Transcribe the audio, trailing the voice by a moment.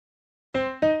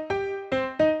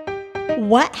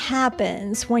What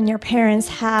happens when your parents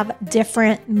have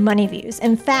different money views?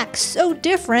 In fact, so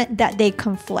different that they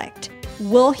conflict.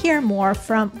 We'll hear more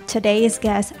from today's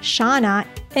guest, Shanna,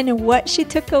 and what she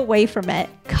took away from it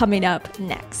coming up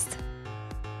next.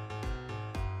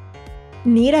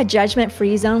 Need a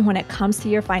judgment-free zone when it comes to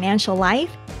your financial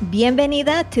life?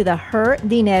 Bienvenida to the Her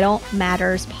Dinero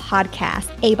Matters podcast,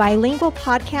 a bilingual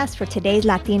podcast for today's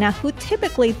Latina who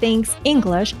typically thinks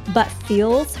English but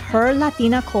feels her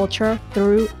Latina culture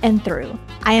through and through.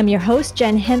 I am your host,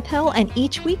 Jen Hemphill, and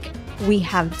each week we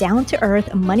have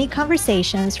down-to-earth money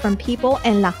conversations from people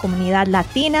in La Comunidad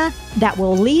Latina that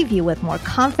will leave you with more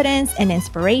confidence and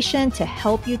inspiration to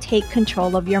help you take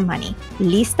control of your money.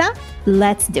 Lista?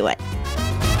 Let's do it.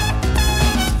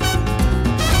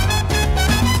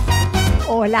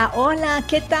 Hola, hola,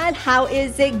 ¿qué tal? How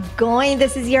is it going?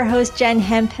 This is your host, Jen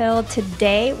Hemphill.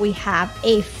 Today, we have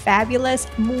a fabulous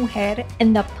mujer,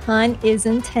 and the pun is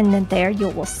intended there. You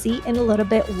will see in a little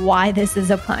bit why this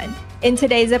is a pun. In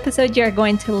today's episode, you're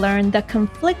going to learn the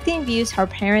conflicting views her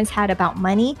parents had about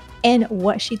money and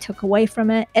what she took away from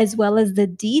it, as well as the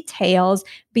details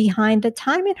behind the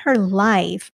time in her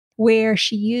life where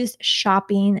she used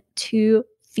shopping to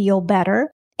feel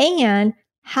better, and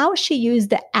how she used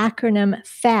the acronym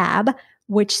FAB,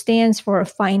 which stands for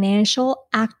Financial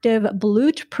Active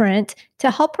Blueprint, to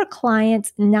help her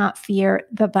clients not fear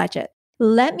the budget.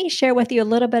 Let me share with you a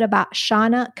little bit about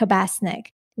Shanna Kabatznick.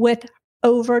 With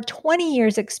over 20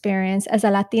 years experience as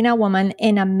a Latina woman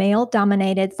in a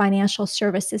male-dominated financial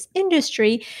services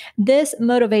industry, this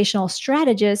motivational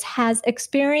strategist has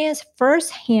experienced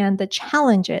firsthand the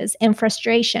challenges and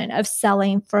frustration of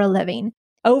selling for a living.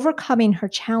 Overcoming her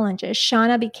challenges,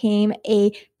 Shanna became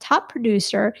a top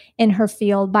producer in her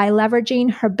field by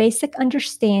leveraging her basic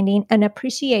understanding and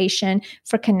appreciation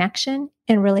for connection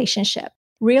and relationship.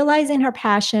 Realizing her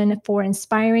passion for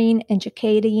inspiring,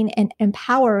 educating, and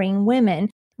empowering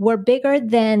women were bigger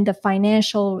than the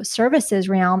financial services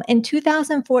realm. In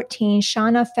 2014,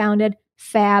 Shanna founded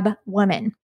Fab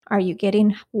Women. Are you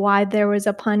getting why there was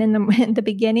a pun in the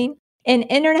beginning? An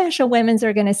international women's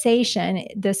organization,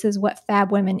 this is what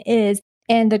Fab Women is,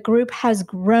 and the group has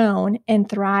grown and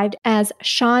thrived as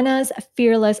Shanna's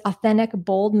fearless, authentic,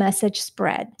 bold message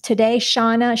spread. Today,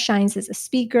 Shanna shines as a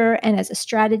speaker and as a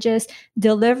strategist,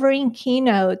 delivering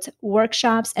keynotes,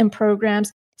 workshops, and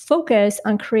programs focused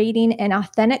on creating an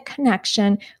authentic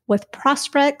connection with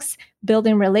prospects,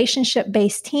 building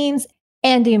relationship-based teams,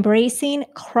 and embracing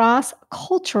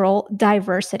cross-cultural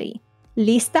diversity.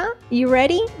 ¿Lista? You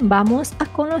ready? Vamos a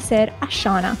conocer a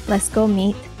Shanna. Let's go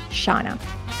meet Shanna.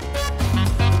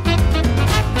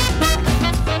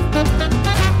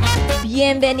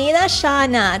 Bienvenida,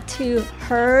 Shanna, to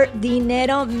Her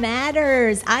Dinero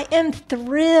Matters. I am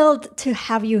thrilled to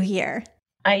have you here.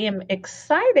 I am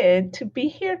excited to be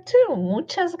here too.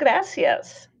 Muchas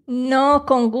gracias. No,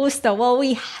 con gusto. Well,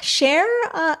 we share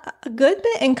a good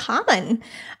bit in common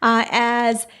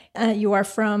as you are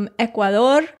from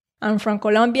Ecuador. I'm from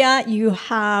Colombia. You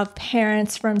have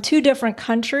parents from two different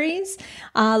countries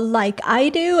like I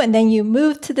do, and then you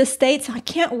moved to the States. I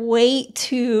can't wait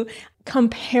to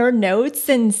compare notes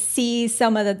and see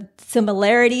some of the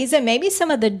similarities and maybe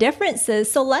some of the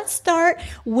differences. So let's start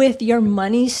with your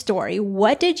money story.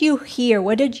 What did you hear?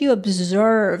 What did you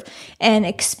observe and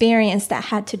experience that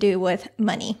had to do with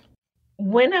money?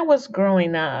 When I was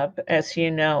growing up, as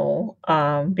you know,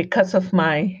 because of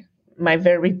my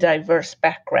very diverse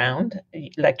background,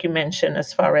 like you mentioned,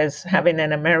 as far as having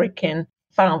an American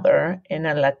father and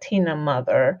a Latina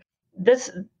mother,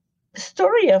 this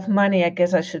story of money, I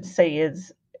guess I should say,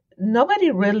 is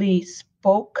nobody really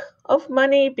spoke of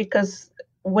money because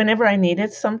whenever I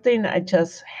needed something, I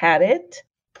just had it.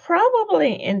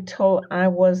 Probably until I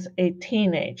was a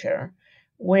teenager,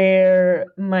 where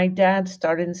my dad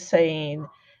started saying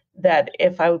that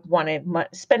if I wanted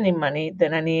spending money,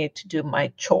 then I needed to do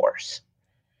my chores.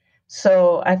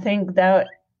 So I think that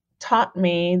taught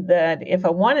me that if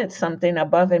I wanted something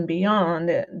above and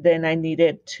beyond, then I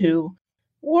needed to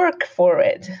work for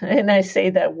it. And I say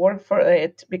that work for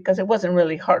it because it wasn't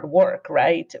really hard work,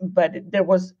 right? But there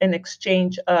was an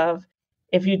exchange of,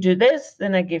 if you do this,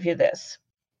 then I give you this.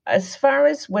 As far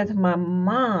as with my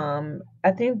mom,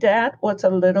 I think that was a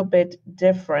little bit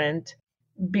different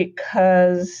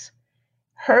because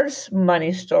her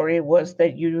money story was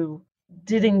that you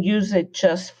didn't use it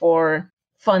just for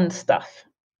fun stuff.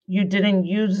 You didn't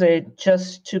use it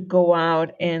just to go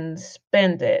out and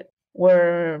spend it.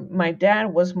 Where my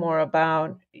dad was more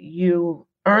about you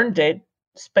earned it,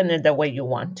 spend it the way you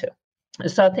want to.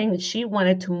 So I think she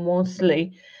wanted to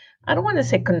mostly, I don't want to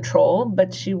say control,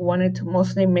 but she wanted to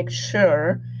mostly make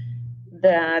sure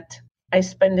that I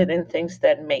spend it in things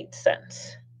that made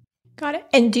sense. Got it.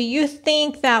 And do you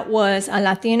think that was a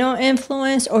Latino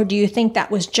influence, or do you think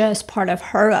that was just part of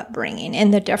her upbringing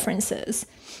and the differences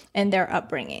in their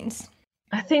upbringings?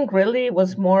 I think really it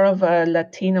was more of a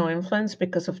Latino influence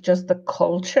because of just the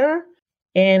culture.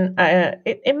 And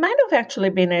it might have actually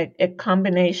been a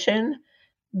combination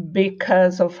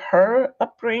because of her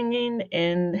upbringing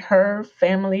and her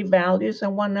family values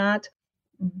and whatnot.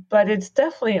 But it's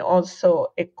definitely also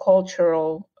a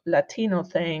cultural Latino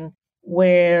thing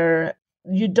where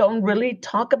you don't really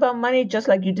talk about money, just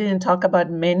like you didn't talk about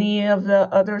many of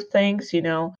the other things, you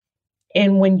know.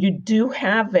 And when you do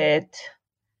have it,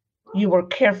 you were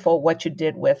careful what you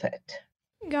did with it.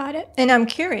 Got it. And I'm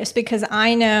curious because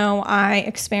I know I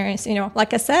experienced,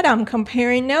 like I said, I'm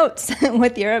comparing notes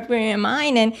with your upbringing and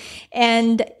mine,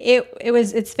 and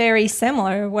it's very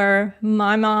similar. Where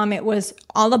my mom, it was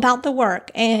all about the work,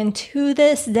 and to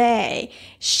this day,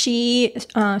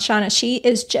 Shanna, she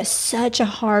is just such a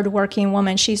hardworking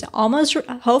woman. She's almost,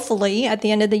 hopefully, at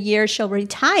the end of the year, she'll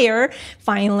retire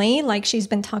finally. Like she's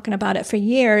been talking about it for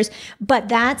years, but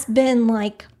that's been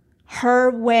like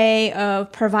her way of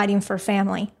providing for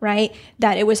family, right?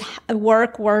 That it was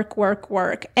work, work, work,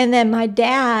 work. And then my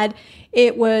dad, he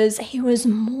was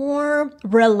more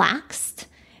relaxed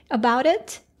about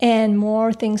it and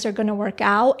more things are going to work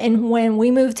out. And when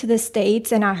we moved to the States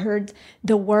and I heard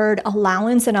the word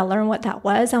allowance and I learned what that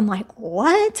was, I'm like,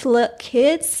 what? Look,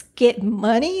 kids get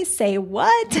money? Say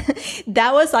what?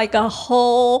 That was like a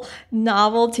whole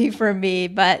novelty for me.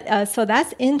 But so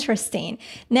that's interesting.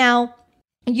 Now,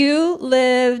 you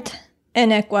lived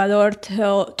in Ecuador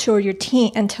until your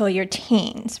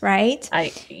teens, right?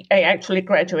 I actually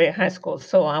graduated high school,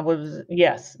 so I was,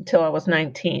 yes, till I was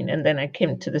 19, and then I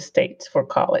came to the States for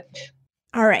college.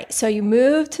 All right. So you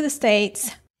moved to the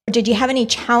States. Did you have any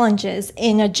challenges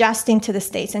in adjusting to the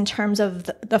States in terms of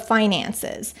the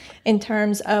finances, in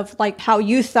terms of like how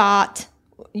you thought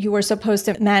you were supposed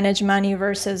to manage money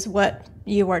versus what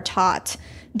you were taught,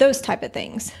 those type of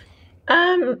things?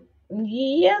 Um,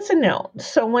 yes and no.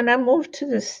 So when I moved to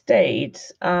the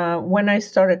States, when I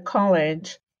started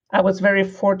college, I was very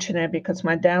fortunate because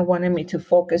my dad wanted me to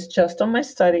focus just on my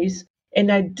studies.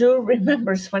 And I do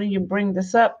remember, it's funny you bring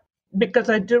this up, because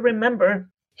I do remember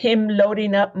him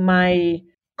loading up my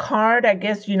card, I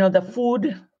guess, you know, the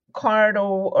food card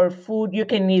or food. You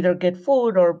can either get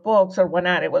food or books or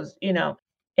whatnot. It was, you know,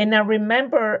 and I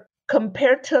remember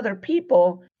compared to other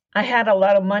people, I had a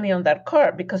lot of money on that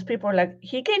card because people were like,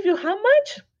 he gave you how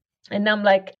much? And I'm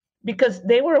like, because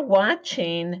they were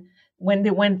watching when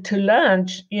they went to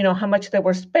lunch, you know, how much they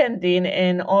were spending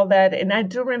and all that. And I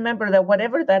do remember that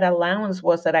whatever that allowance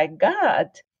was that I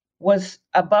got was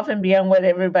above and beyond what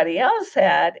everybody else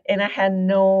had. And I had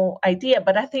no idea.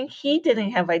 But I think he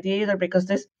didn't have idea either because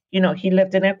this, you know, he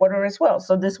lived in Ecuador as well.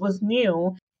 So this was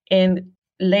new. And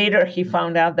later he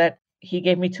found out that he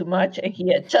gave me too much and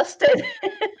he adjusted.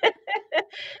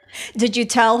 Did you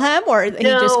tell him or he just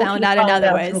No, found he out in found other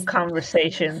out through ways?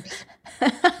 conversations.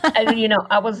 And, you know,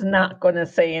 I was not going to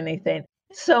say anything.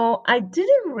 So I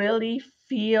didn't really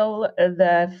feel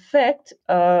the effect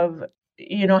of,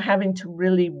 you know, having to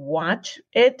really watch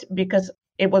it because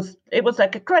it was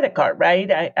like a credit card,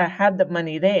 right? I had the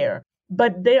money there.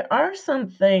 But there are some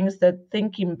things that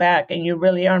thinking back, and you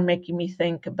really are making me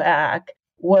think back,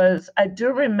 was I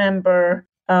do remember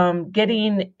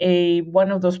getting a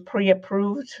one of those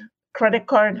pre-approved credit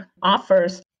card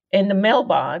offers in the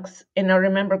mailbox. And I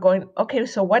remember going, okay,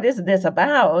 so what is this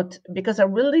about? Because I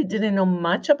really didn't know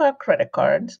much about credit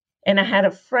cards. And I had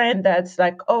a friend that's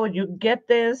like, oh, you get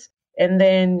this and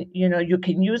then, you know, you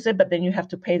can use it, but then you have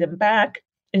to pay them back.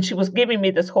 And she was giving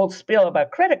me this whole spiel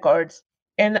about credit cards.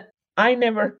 And I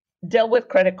never dealt with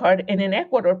credit card. And in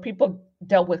Ecuador, people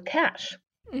dealt with cash,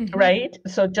 Hmm. right?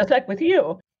 So just like with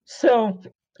you. So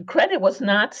credit was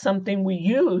not something we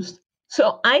used.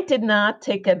 So I did not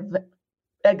take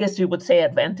I guess you would say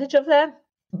advantage of that.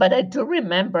 But I do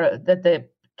remember that the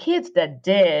kids that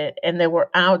did, and they were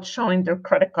out showing their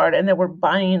credit card and they were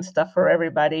buying stuff for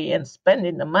everybody and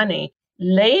spending the money.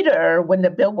 Later, when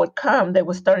the bill would come, they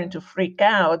were starting to freak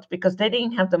out because they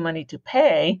didn't have the money to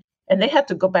pay. And they had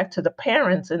to go back to the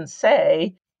parents and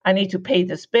say, I need to pay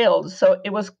this bill. So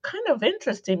it was kind of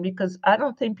interesting because I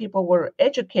don't think people were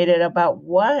educated about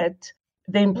what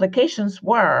the implications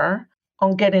were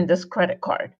on getting this credit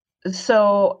card.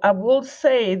 So I will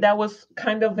say that was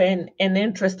kind of an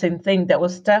interesting thing that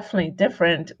was definitely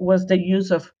different was the use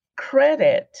of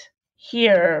credit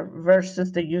here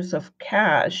versus the use of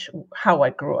cash, how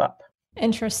I grew up.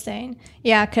 Interesting.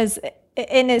 Yeah, because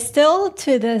And it's still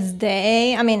to this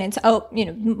day, I mean, it's, oh,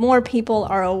 more people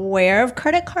are aware of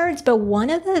credit cards, but one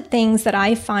of the things that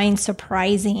I find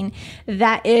surprising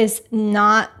that is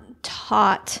not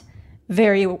taught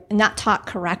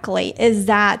correctly is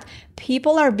that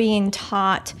people are being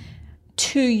taught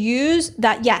to use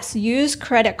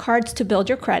credit cards to build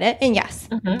your credit. And yes,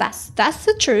 that's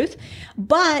the truth.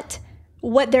 But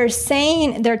what they're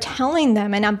telling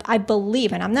them, and I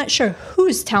believe, and I'm not sure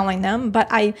who's telling them,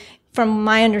 but from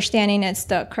my understanding, it's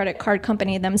the credit card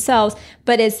company themselves,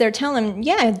 but they're telling them,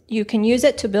 yeah, you can use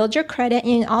it to build your credit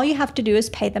and all you have to do is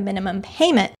pay the minimum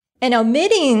payment. And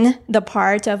omitting the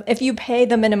part of if you pay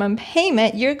the minimum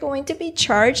payment, you're going to be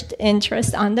charged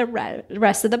interest on the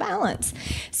rest of the balance.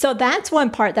 So that's one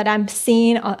part that I'm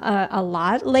seeing a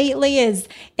lot lately is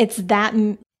it's that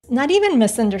not even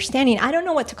misunderstanding. I don't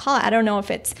know what to call it. I don't know if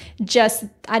it's just,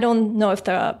 I don't know if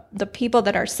the people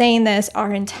that are saying this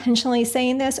are intentionally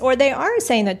saying this or they are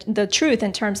saying the truth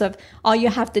in terms of all you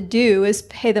have to do is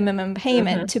pay the minimum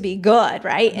payment to be good,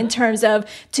 right? In terms of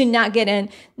to not get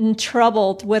in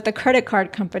trouble with the credit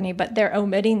card company, but they're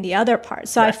omitting the other part.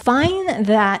 So I find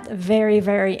that very,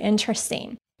 very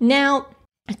interesting. Now,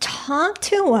 talk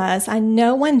to us. I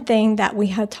know one thing that we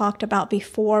had talked about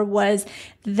before was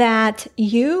that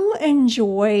you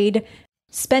enjoyed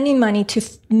spending money to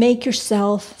make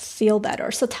yourself feel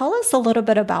better. So tell us a little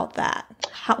bit about that.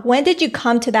 When did you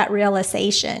come to that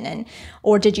realization,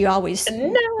 or did you always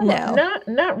know?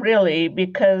 Not really,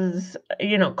 because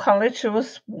college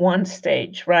was one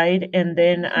stage, right? And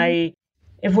then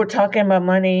if we're talking about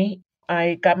money,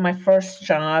 I got my first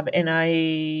job and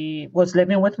I was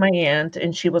living with my aunt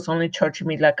and she was only charging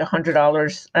me like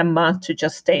 $100 a month to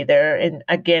just stay there. And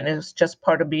again, it was just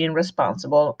part of being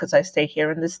responsible because I stay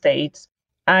here in the States.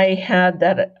 I had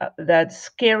that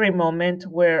scary moment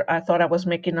where I thought I was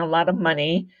making a lot of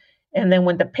money. And then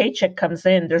when the paycheck comes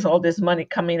in, there's all this money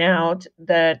coming out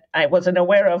that I wasn't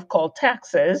aware of called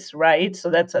taxes, right? So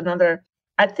that's another,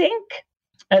 I think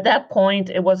at that point,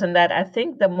 it wasn't that. I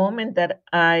think the moment that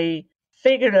I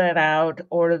figured that out,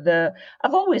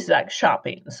 I've always liked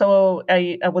shopping. So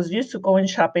I was used to going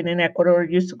shopping in Ecuador,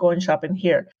 used to going shopping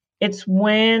here. It's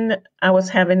when I was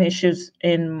having issues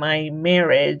in my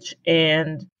marriage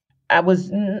and I don't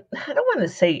want to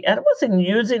say, I wasn't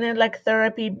using it like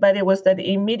therapy, but it was that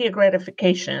immediate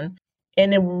gratification.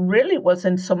 And it really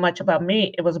wasn't so much about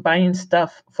me. It was buying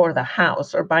stuff for the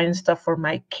house or buying stuff for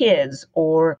my kids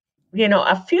or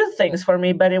a few things for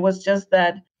me, but it was just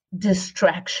that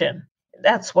distraction.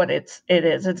 That's what it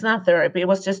is. It's not therapy. It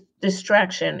was just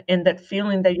distraction and that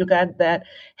feeling that you got that,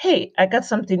 hey, I got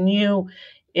something new.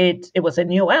 It was a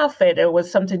new outfit. It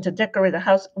was something to decorate the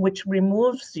house, which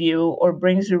removes you or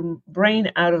brings your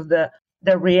brain out of the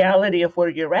reality of where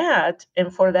you're at.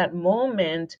 And for that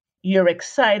moment, you're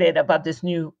excited about this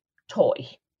new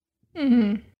toy.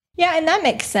 Mm-hmm. Yeah, and that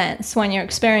makes sense when you're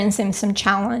experiencing some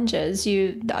challenges.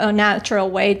 A natural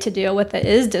way to deal with it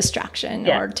is distraction,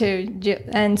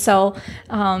 and so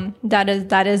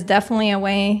that is definitely a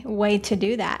way to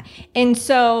do that. And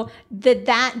so did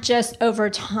that just over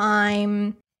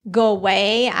time go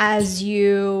away as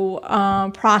you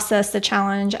process the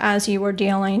challenge as you were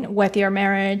dealing with your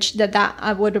marriage? That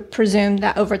I would presume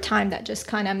that over time that just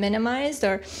kind of minimized,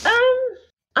 or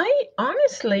I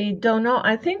honestly don't know.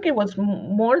 I think it was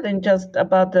more than just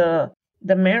about the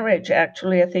marriage.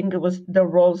 Actually, I think it was the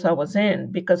roles I was in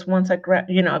because once I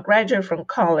graduated from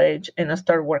college and I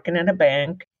started working at a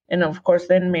bank, and of course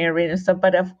then married and stuff.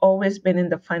 But I've always been in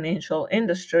the financial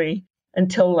industry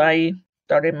until I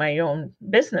started my own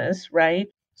business, right?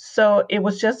 So it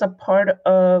was just a part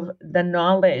of the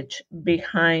knowledge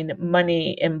behind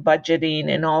money and budgeting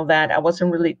and all that. I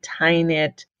wasn't really tying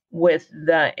it with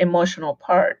the emotional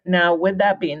part. Now, with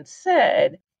that being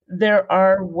said, there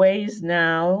are ways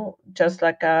now, just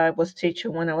like I was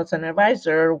teaching when I was an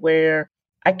advisor, where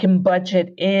I can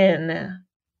budget in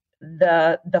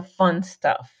the fun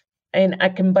stuff, and I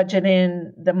can budget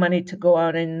in the money to go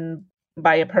out and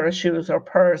buy a pair of shoes or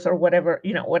purse or whatever,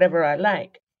 whatever I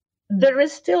like. There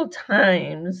is still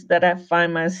times that I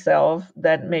find myself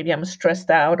that maybe I'm stressed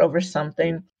out over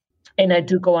something and I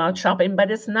do go out shopping,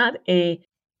 but it's not a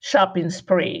shopping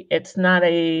spree. It's not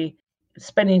a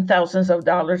spending thousands of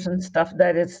dollars and stuff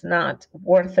that it's not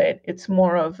worth it. It's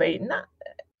more of a not.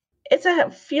 It's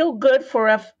a feel good for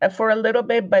a little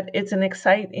bit, but it's an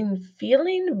exciting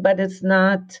feeling, but it's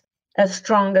not as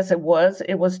strong as it was.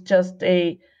 It was just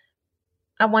I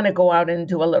want to go out and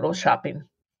do a little shopping.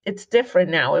 It's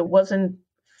different now. It wasn't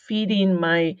feeding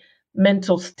my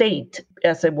mental state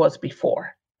as it was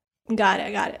before. Got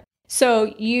it.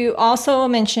 So you also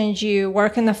mentioned you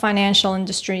work in the financial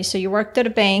industry. So you worked at a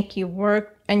bank, you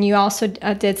worked, and you also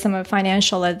did some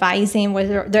financial advising. Was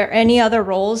there any other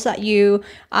roles that you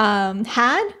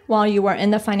had while you were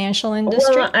in the financial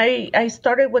industry? Well, I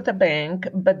started with a bank,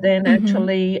 but then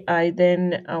actually I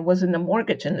then was in the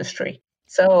mortgage industry.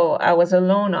 So I was a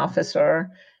loan officer,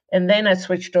 and then I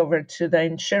switched over to the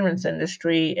insurance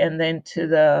industry, and then to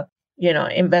the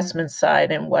investment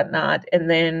side and whatnot, and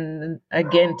then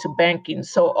again to banking.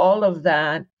 So all of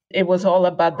that, it was all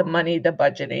about the money, the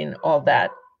budgeting, all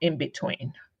that in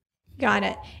between. Got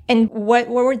it. And what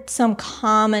were some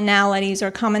commonalities or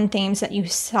common themes that you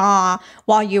saw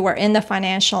while you were in the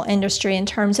financial industry in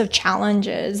terms of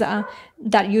challenges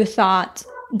that you thought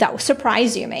that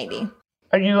surprised you, maybe?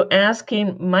 Are you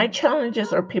asking my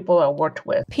challenges or people I worked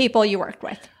with? People you worked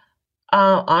with.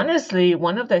 Honestly,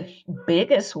 one of the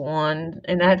biggest one,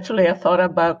 and actually I thought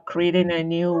about creating a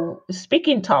new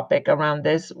speaking topic around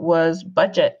this, was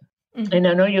budget. And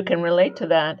I know you can relate to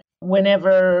that.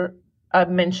 Whenever I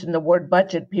mentioned the word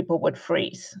budget, people would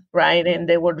freeze, right? And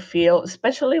they would feel,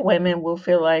 especially women, will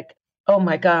feel like, oh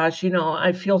my gosh,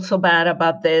 I feel so bad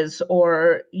about this,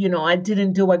 or, I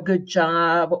didn't do a good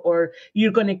job, or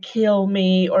you're going to kill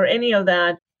me, or any of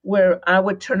that, where I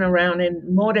would turn around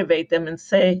and motivate them and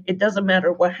say, it doesn't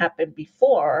matter what happened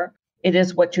before, it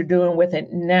is what you're doing with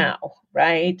it now,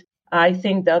 right? I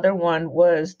think the other one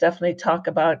was definitely talk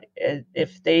about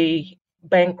if they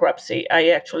bankruptcy. I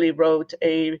actually wrote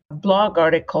a blog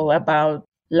article about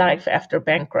life after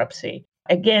bankruptcy.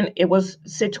 Again, it was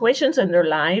situations in their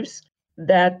lives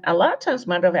that a lot of times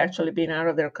might have actually been out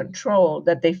of their control,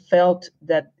 that they felt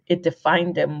that it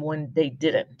defined them when they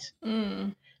didn't.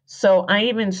 So I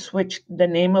even switched the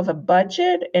name of a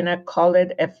budget and I call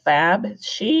it a FAB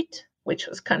sheet, which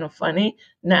was kind of funny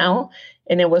now.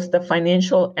 And it was the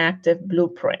financial active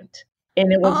blueprint.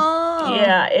 And it was, Oh.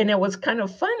 yeah, and it was kind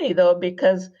of funny though,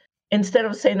 because instead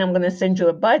of saying I'm going to send you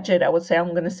a budget, I would say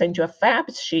I'm going to send you a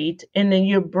FAB sheet. And then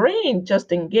your brain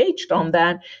just engaged on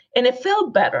that and it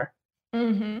felt better.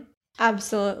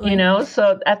 Absolutely.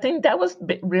 So I think that was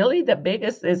really the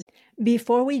biggest is.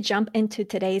 Before we jump into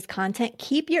today's content,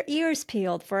 keep your ears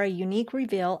peeled for a unique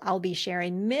reveal I'll be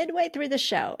sharing midway through the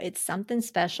show. It's something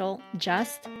special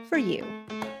just for you.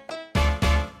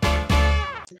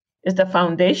 Is the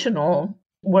foundational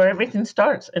where everything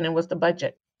starts, and it was the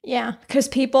budget. Yeah, because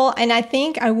people, and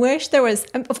I wish there was,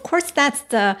 of course, that's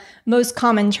the most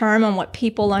common term and what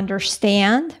people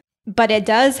understand, but it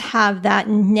does have that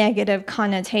negative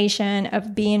connotation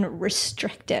of being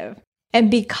restrictive. And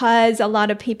because a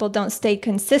lot of people don't stay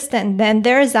consistent, then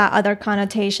there's that other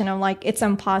connotation of like, it's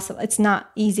impossible. It's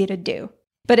not easy to do.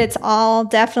 But it's all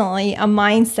definitely a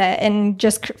mindset. And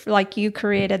just like you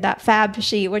created that fab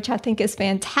sheet, which I think is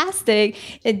fantastic.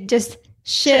 It just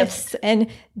shifts and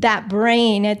that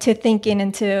brain to thinking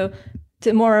into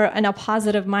to more in a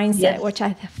positive mindset, Yes. which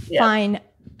I find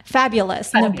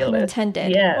fabulous. No pun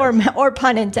intended. Yes. Or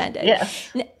pun intended.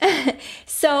 Yes.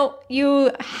 So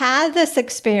you had this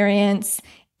experience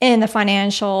in the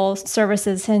financial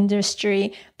services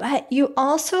industry, but you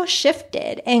also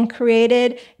shifted and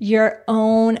created your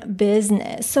own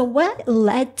business. So what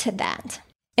led to that?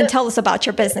 And tell us about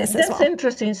your business as well. That's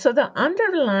interesting. So the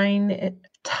underlying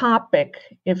topic,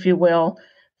 if you will,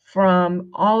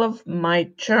 from all of my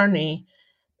journey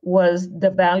was the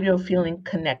value of feeling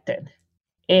connected.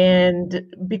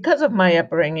 And because of my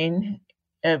upbringing,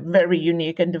 very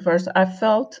unique and diverse, I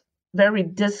felt very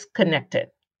disconnected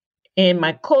in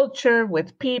my culture,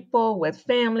 with people, with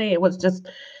family. It was just,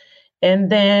 and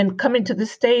then coming to the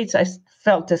States, I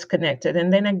felt disconnected.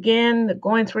 And then again,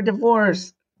 going through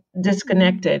divorce,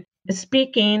 disconnected.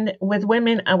 Speaking with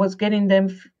women, I was getting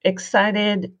them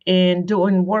excited in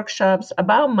doing workshops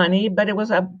about money, but it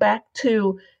was back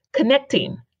to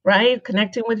connecting, right?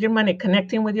 Connecting with your money,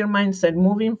 connecting with your mindset,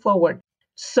 moving forward.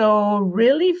 So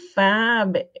really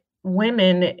Fab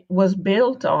Women is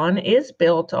built on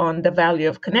the value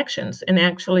of connections. And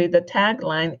actually the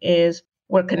tagline is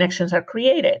where connections are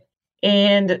created.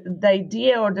 And the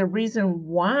idea or the reason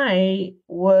why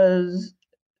was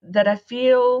that I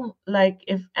feel like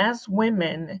if as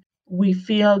women, we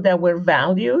feel that we're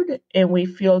valued and we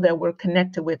feel that we're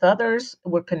connected with others,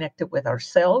 we're connected with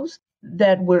ourselves,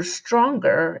 that we're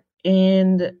stronger.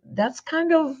 And that's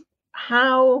kind of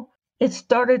how it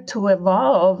started to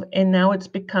evolve. And now it's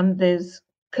become this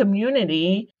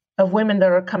community of women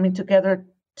that are coming together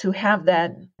to have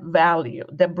that value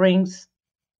that brings,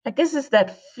 I guess it's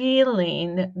that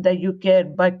feeling that you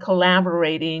get by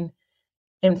collaborating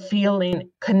and feeling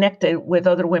connected with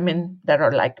other women that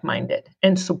are like-minded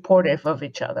and supportive of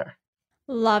each other.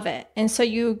 Love it. And so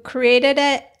you created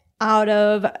it out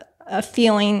of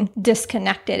feeling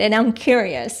disconnected. And I'm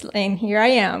curious, and here I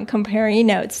am comparing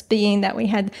notes, being that we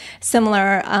had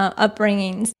similar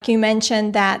upbringings. You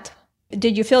mentioned that.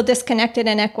 Did you feel disconnected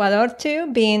in Ecuador too,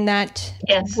 being that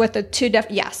Yes. with the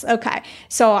yes, okay.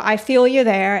 So I feel you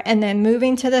there. And then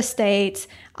moving to the States,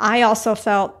 I also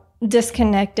felt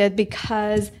disconnected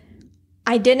because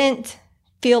I didn't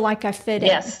feel like I fit in.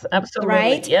 Yes, absolutely.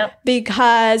 Right? Yep.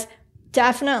 Because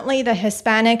definitely the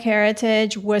Hispanic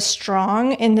heritage was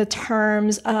strong in the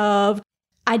terms of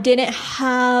I didn't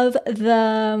have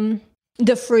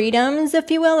the freedoms,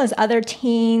 if you will, as other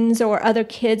teens or other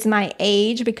kids my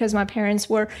age, because my parents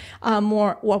were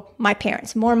more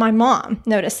my mom.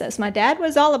 Notice this. My dad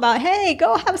was all about, hey,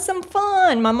 go have some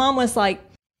fun. My mom was like,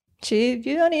 you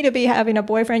don't need to be having a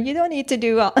boyfriend. You don't need to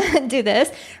do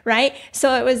this, right?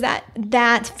 So it was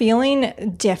that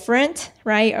feeling different,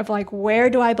 right? Of like,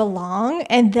 where do I belong?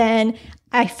 And then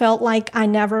I felt like I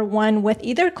never won with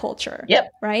either culture.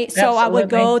 Yep. Right. So I would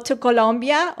go to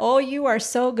Colombia. Oh, you are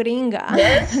so gringa.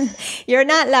 Yes. You're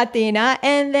not Latina.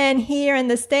 And then here in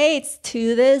the States,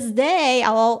 to this day, I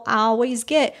always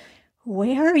get,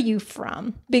 where are you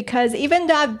from? Because even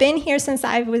though I've been here since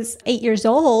I was 8 years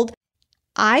old,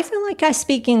 I feel like I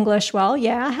speak English well.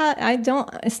 Yeah, I don't,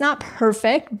 it's not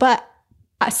perfect, but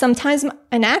sometimes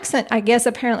an accent, I guess,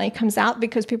 apparently comes out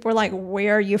because people are like,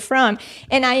 where are you from?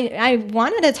 And I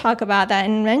wanted to talk about that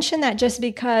and mention that just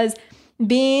because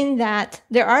being that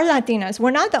there are Latinas,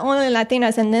 we're not the only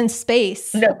Latinas in this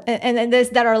space. No. And this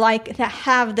that are like, that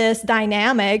have this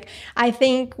dynamic. I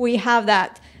think we have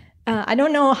that. I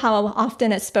don't know how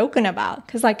often it's spoken about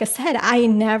because, like I said, I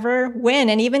never win.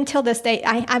 And even till this day,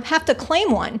 I have to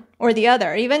claim one or the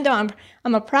other, even though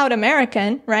I'm a proud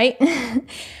American, right?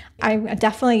 I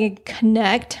definitely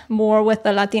connect more with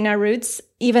the Latina roots,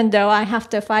 even though I have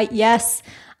to fight. Yes,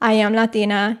 I am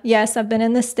Latina. Yes, I've been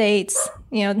in the States,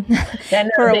 for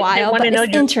a while. They want to know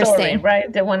your story,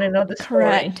 right? They want to know the story.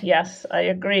 Correct. Yes, I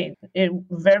agree.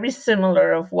 Very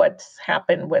similar of what's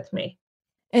happened with me.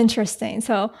 Interesting.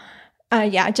 So,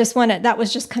 I just wanted, that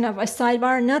was just kind of a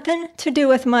sidebar, nothing to do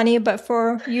with money, but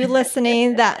for you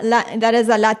listening, that is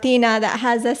a Latina that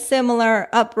has a similar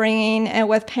upbringing and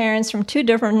with parents from two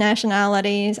different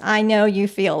nationalities. I know you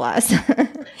feel us.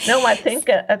 No, I think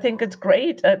it's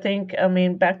great. I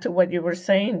mean, back to what you were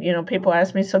saying, people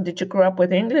ask me, so did you grow up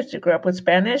with English? Did you grow up with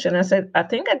Spanish? And I said, I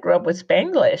think I grew up with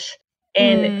Spanglish.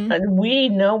 And we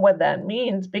know what that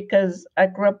means because I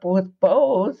grew up with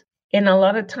both. And a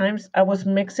lot of times I was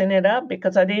mixing it up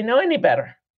because I didn't know any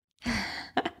better.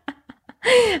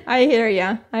 I hear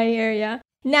you.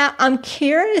 Now, I'm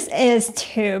curious as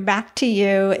to, back to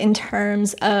you in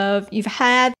terms of, you've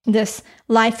had this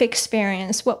life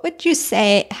experience. What would you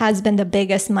say has been the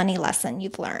biggest money lesson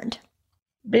you've learned?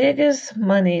 Biggest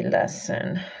money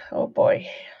lesson? Oh boy.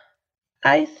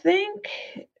 I think,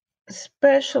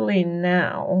 especially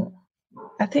now,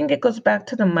 I think it goes back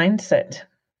to the mindset.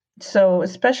 So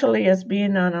especially as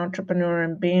being an entrepreneur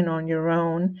and being on your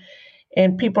own,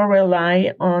 and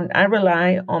I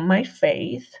rely on my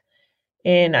faith.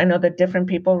 And I know that different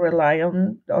people rely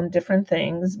on different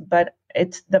things, but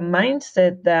it's the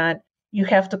mindset that you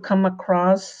have to come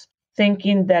across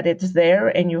thinking that it's there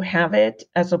and you have it,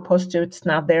 as opposed to it's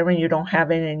not there and you don't have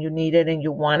it and you need it and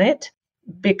you want it.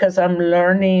 Because I'm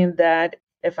learning that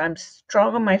if I'm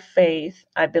strong on my faith,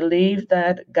 I believe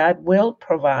that God will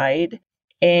provide,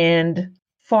 and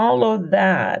follow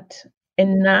that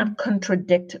and not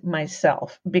contradict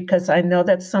myself, because I know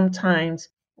that sometimes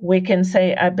we can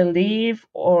say, I believe,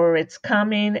 or it's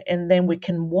coming, and then we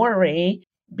can worry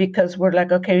because we're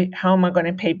like, okay, how am I going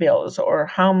to pay bills, or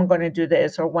how am I going to do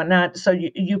this or whatnot? So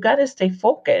you got to stay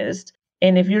focused.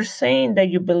 And if you're saying that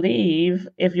you believe,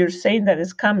 if you're saying that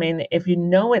it's coming, if you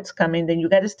know it's coming, then you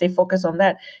got to stay focused on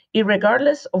that,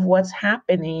 regardless of what's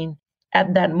happening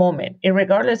at that moment,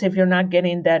 regardless if you're not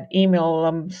getting that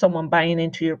email, someone buying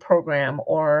into your program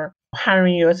or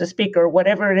hiring you as a speaker,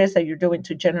 whatever it is that you're doing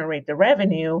to generate the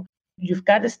revenue, you've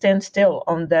got to stand still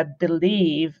on that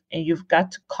belief, and you've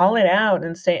got to call it out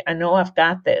and say, I know I've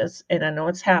got this and I know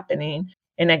it's happening.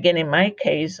 And again, in my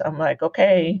case, I'm like,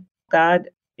 okay, God,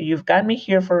 you've got me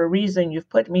here for a reason. You've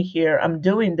put me here. I'm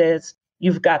doing this.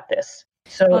 You've got this.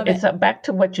 So it's back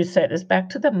to what you said. It's back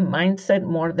to the mindset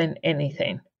more than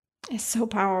anything. It's so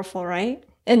powerful, right?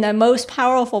 And the most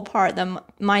powerful part, the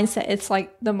mindset, it's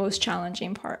like the most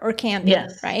challenging part, or can be,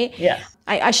 yes. Right? Yes.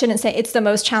 I shouldn't say it's the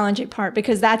most challenging part,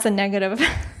 because that's a negative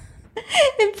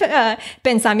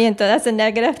pensamiento. That's a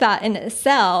negative thought in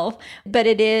itself, but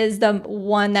it is the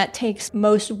one that takes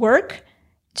most work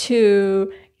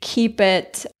to keep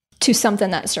it to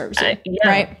something that serves you, Yeah,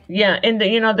 right? yeah. And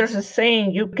there's a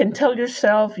saying, you can tell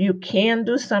yourself you can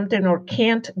do something or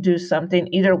can't do something.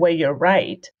 Either way, you're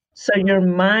right. So your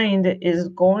mind is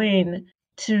going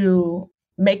to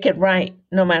make it right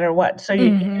no matter what. So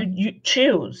you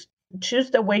choose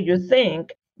the way you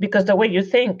think, because the way you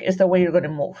think is the way you're going to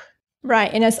move.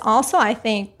 Right. And it's also, I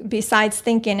think, besides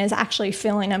thinking, is actually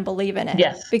feeling and believing it.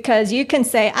 Yes. Because you can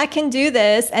say, I can do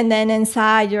this. And then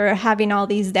inside you're having all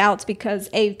these doubts because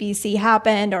A, B, C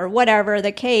happened or whatever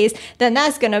the case, then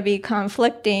that's going to be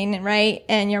conflicting, right?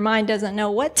 And your mind doesn't know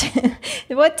what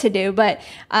to do. But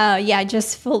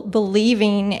just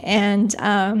believing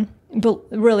and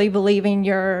really believing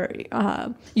your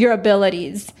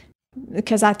abilities,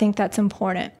 because I think that's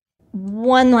important.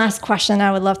 One last question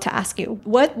I would love to ask you.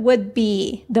 What would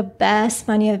be the best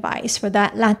money advice for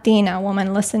that Latina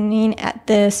woman listening at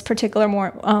this particular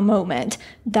moment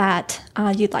that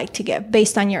you'd like to give,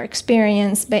 based on your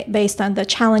experience, based on the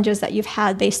challenges that you've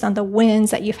had, based on the wins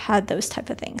that you've had, those type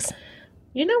of things?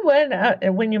 You know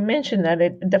what? When you mentioned that,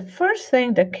 the first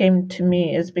thing that came to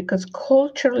me is because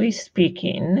culturally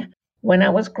speaking, when I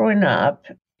was growing up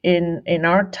in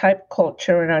our type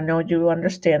culture, and I know you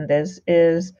understand this,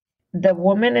 is the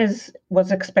woman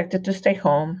was expected to stay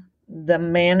home. The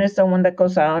man is the one that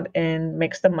goes out and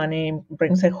makes the money,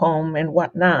 brings it home and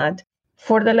whatnot.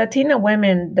 For the Latina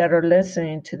women that are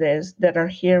listening to this, that are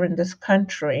here in this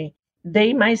country,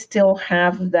 they might still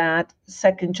have that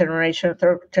second generation,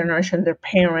 third generation, their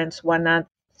parents, whatnot,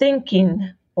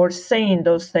 thinking or saying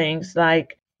those things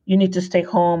like, you need to stay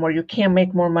home, or you can't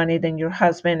make more money than your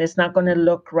husband. It's not going to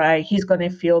look right. He's going to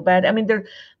feel bad. I mean,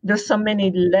 there's so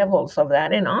many levels of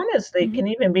that. And honestly, it can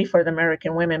even be for the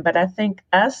American women. But I think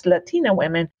as Latina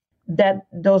women, that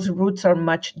those roots are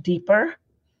much deeper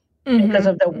because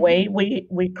of the way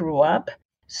we grew up.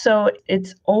 So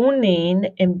it's owning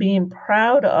and being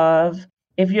proud of,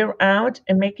 if you're out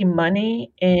and making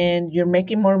money and you're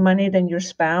making more money than your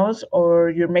spouse,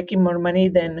 or you're making more money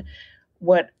than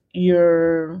what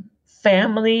your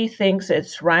family thinks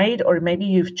it's right, or maybe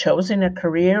you've chosen a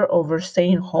career over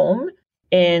staying home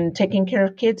and taking care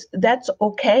of kids, that's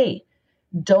okay.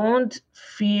 Don't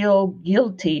feel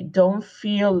guilty. Don't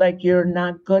feel like you're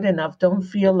not good enough. Don't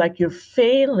feel like you're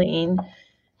failing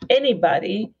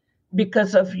anybody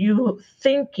because of you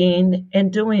thinking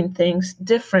and doing things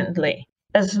differently.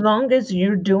 As long as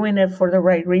you're doing it for the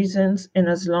right reasons, and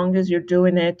as long as you're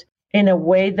doing it in a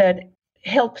way that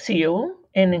helps you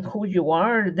and in who you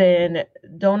are, then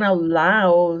don't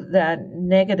allow that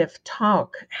negative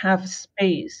talk have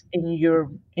space in your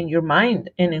mind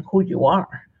and in who you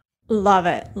are. Love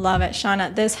it. Love it,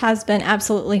 Shanna. This has been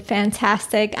absolutely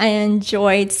fantastic. I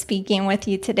enjoyed speaking with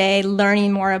you today,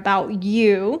 learning more about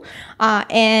you,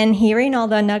 and hearing all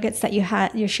the nuggets that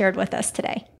you shared with us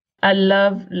today. I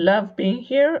love being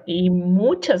here, y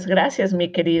muchas gracias, mi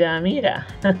querida amiga.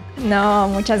 No,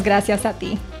 muchas gracias a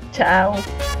ti. Ciao.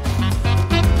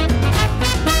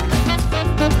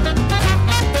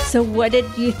 So what did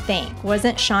you think?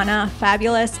 Wasn't Shanna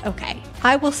fabulous? Okay,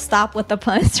 I will stop with the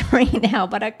puns right now,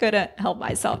 but I couldn't help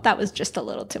myself. That was just a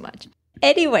little too much.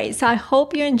 Anyways, I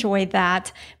hope you enjoyed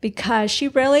that, because she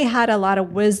really had a lot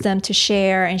of wisdom to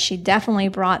share, and she definitely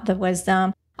brought the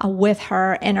wisdom with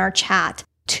her in our chat.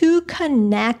 To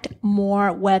connect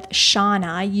more with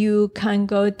Shanna, you can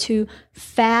go to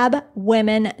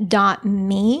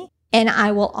fabwomen.me. And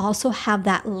I will also have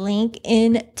that link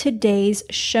in today's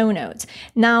show notes.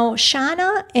 Now,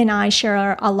 Shanna and I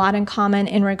share a lot in common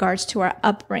in regards to our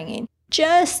upbringing.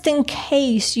 Just in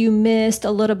case you missed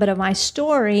a little bit of my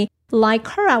story, like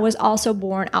her, I was also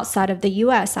born outside of the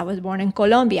US. I was born in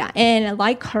Colombia. And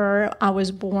like her, I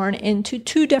was born into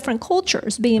two different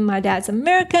cultures, being my dad's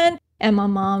American and my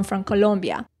mom from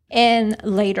Colombia. And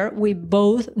later, we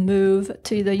both moved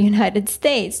to the United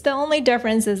States. The only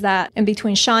difference is that in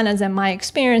between Shanna's and my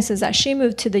experience is that she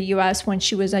moved to the US when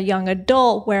she was a young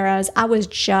adult, whereas I was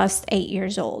just 8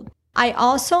 years old. I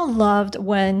also loved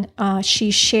when she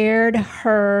shared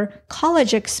her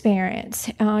college experience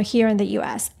here in the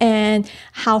US, and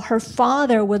how her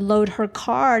father would load her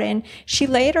card, and she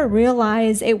later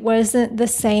realized it wasn't the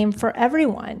same for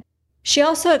everyone. She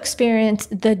also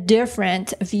experienced the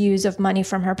different views of money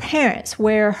from her parents,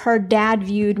 where her dad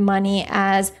viewed money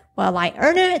as, well, I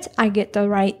earn it, I get the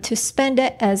right to spend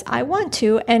it as I want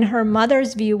to. And her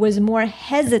mother's view was more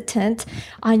hesitant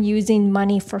on using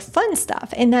money for fun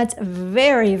stuff. And that's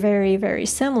very, very, very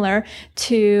similar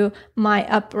to my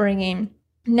upbringing.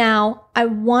 Now, I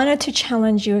wanted to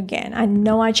challenge you again. I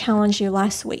know I challenged you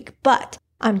last week, but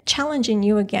I'm challenging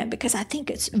you again because I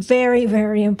think it's very,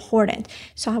 very important.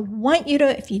 So I want you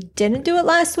to, if you didn't do it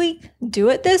last week, do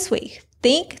it this week.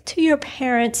 think to your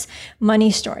parents'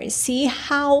 money stories. See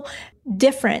how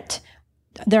different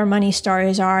their money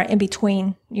stories are in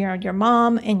between your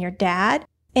mom and your dad.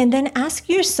 And then ask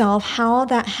yourself how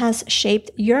that has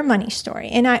shaped your money story.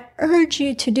 And I urge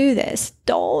you to do this.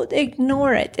 Don't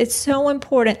ignore it. It's so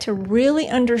important to really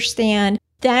understand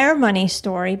their money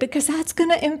story because that's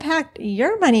going to impact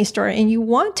your money story. And you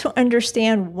want to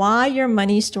understand why your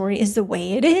money story is the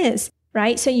way it is,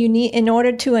 right? So you need, in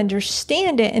order to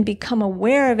understand it and become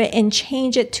aware of it and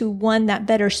change it to one that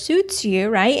better suits you,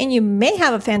 right? And you may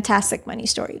have a fantastic money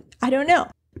story. I don't know.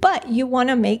 But you want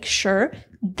to make sure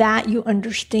that you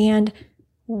understand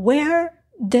where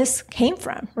this came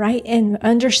from, right? And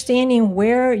understanding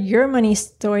where your money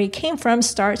story came from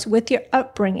starts with your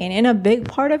upbringing. And a big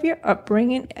part of your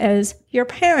upbringing is your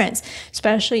parents,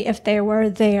 especially if they were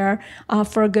there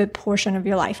for a good portion of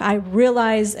your life. I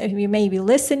realize you may be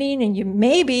listening and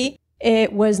maybe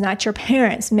it was not your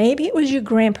parents. Maybe it was your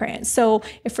grandparents. So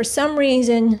if for some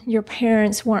reason your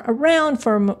parents weren't around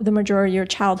for the majority of your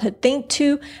childhood, think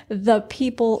to the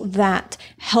people that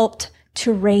helped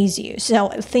to raise you. So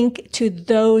think to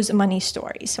those money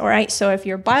stories. All right. So if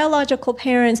your biological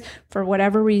parents, for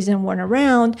whatever reason, weren't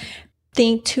around,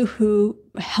 think to who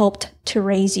helped to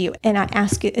raise you. And I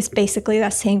ask you, it's basically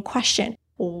that same question.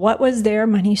 What was their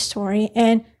money story?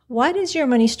 And what is your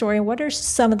money story? What are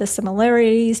some of the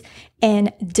similarities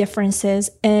and differences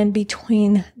in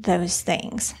between those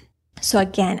things? So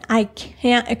again, I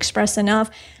can't express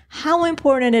enough how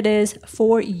important it is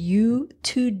for you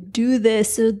to do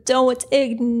this. So don't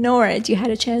ignore it. You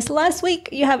had a chance last week.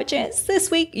 You have a chance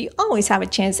this week. You always have a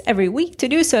chance every week to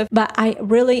do so. But I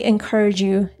really encourage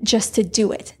you just to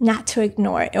do it, not to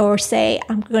ignore it or say,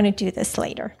 I'm going to do this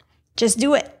later. Just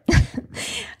do it.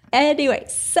 Anyway,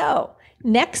 so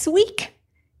next week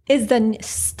is the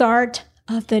start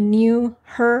of the new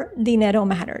Her Dinero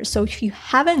Matters. So if you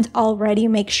haven't already,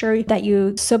 make sure that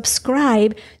you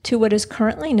subscribe to what is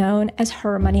currently known as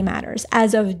Her Money Matters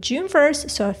as of June 1st.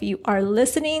 So if you are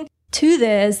listening to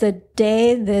this, the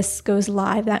day this goes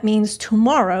live, that means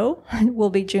tomorrow will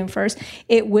be June 1st.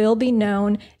 It will be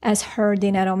known as Her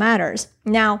Dinero Matters.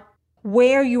 Now,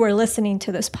 where you are listening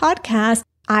to this podcast,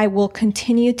 I will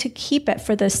continue to keep it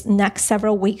for this next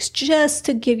several weeks just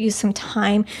to give you some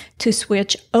time to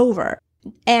switch over.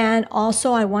 And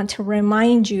also, I want to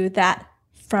remind you that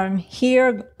from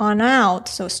here on out,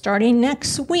 so starting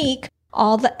next week,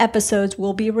 all the episodes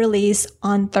will be released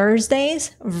on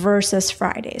Thursdays versus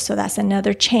Fridays. So that's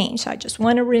another change. So I just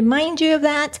want to remind you of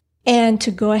that and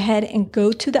to go ahead and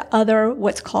go to the other,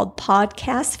 what's called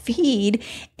podcast feed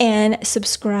and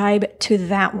subscribe to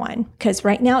that one. Because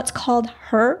right now it's called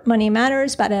Her Money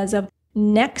Matters, but as of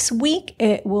next week,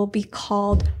 it will be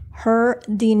called Her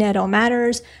Dinero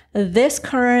Matters. This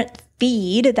current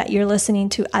feed that you're listening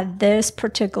to at this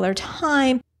particular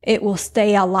time, it will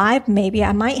stay alive. Maybe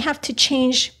I might have to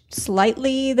change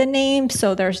slightly the name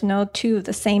so there's no two of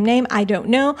the same name. I don't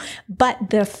know,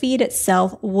 but the feed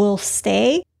itself will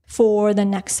stay for the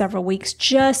next several weeks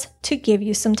just to give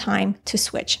you some time to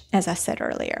switch, as I said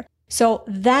earlier. So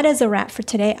that is a wrap for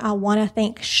today. I want to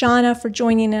thank Shanna for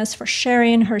joining us, for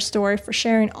sharing her story, for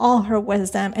sharing all her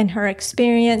wisdom and her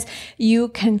experience. You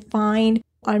can find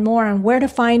more on where to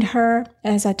find her.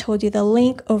 As I told you, the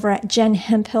link over at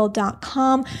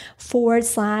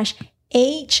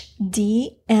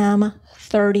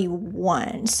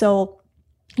jenhemphill.com/HDM31. So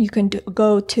you can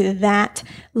go to that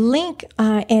link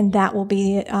and that will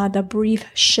be the brief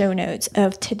show notes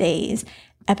of today's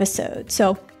episode.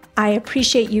 So I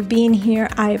appreciate you being here.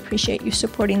 I appreciate you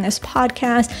supporting this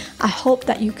podcast. I hope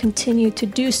that you continue to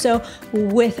do so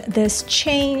with this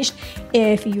change.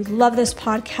 If you love this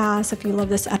podcast, if you love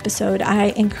this episode, I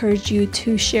encourage you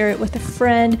to share it with a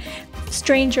friend,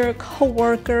 stranger,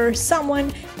 coworker,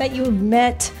 someone that you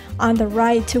met on the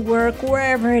ride to work,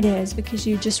 wherever it is, because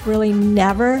you just really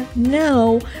never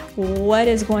know what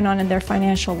is going on in their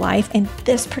financial life. And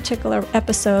this particular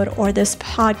episode or this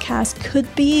podcast could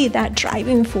be that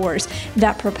driving force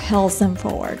that propels them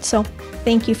forward. So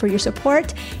thank you for your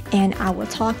support, and I will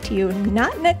talk to you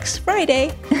not next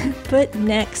Friday, but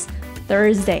next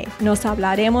Thursday. Nos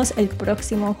hablaremos el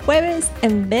próximo jueves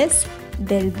en vez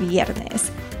del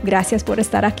viernes. Gracias por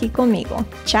estar aquí conmigo.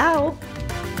 Chao.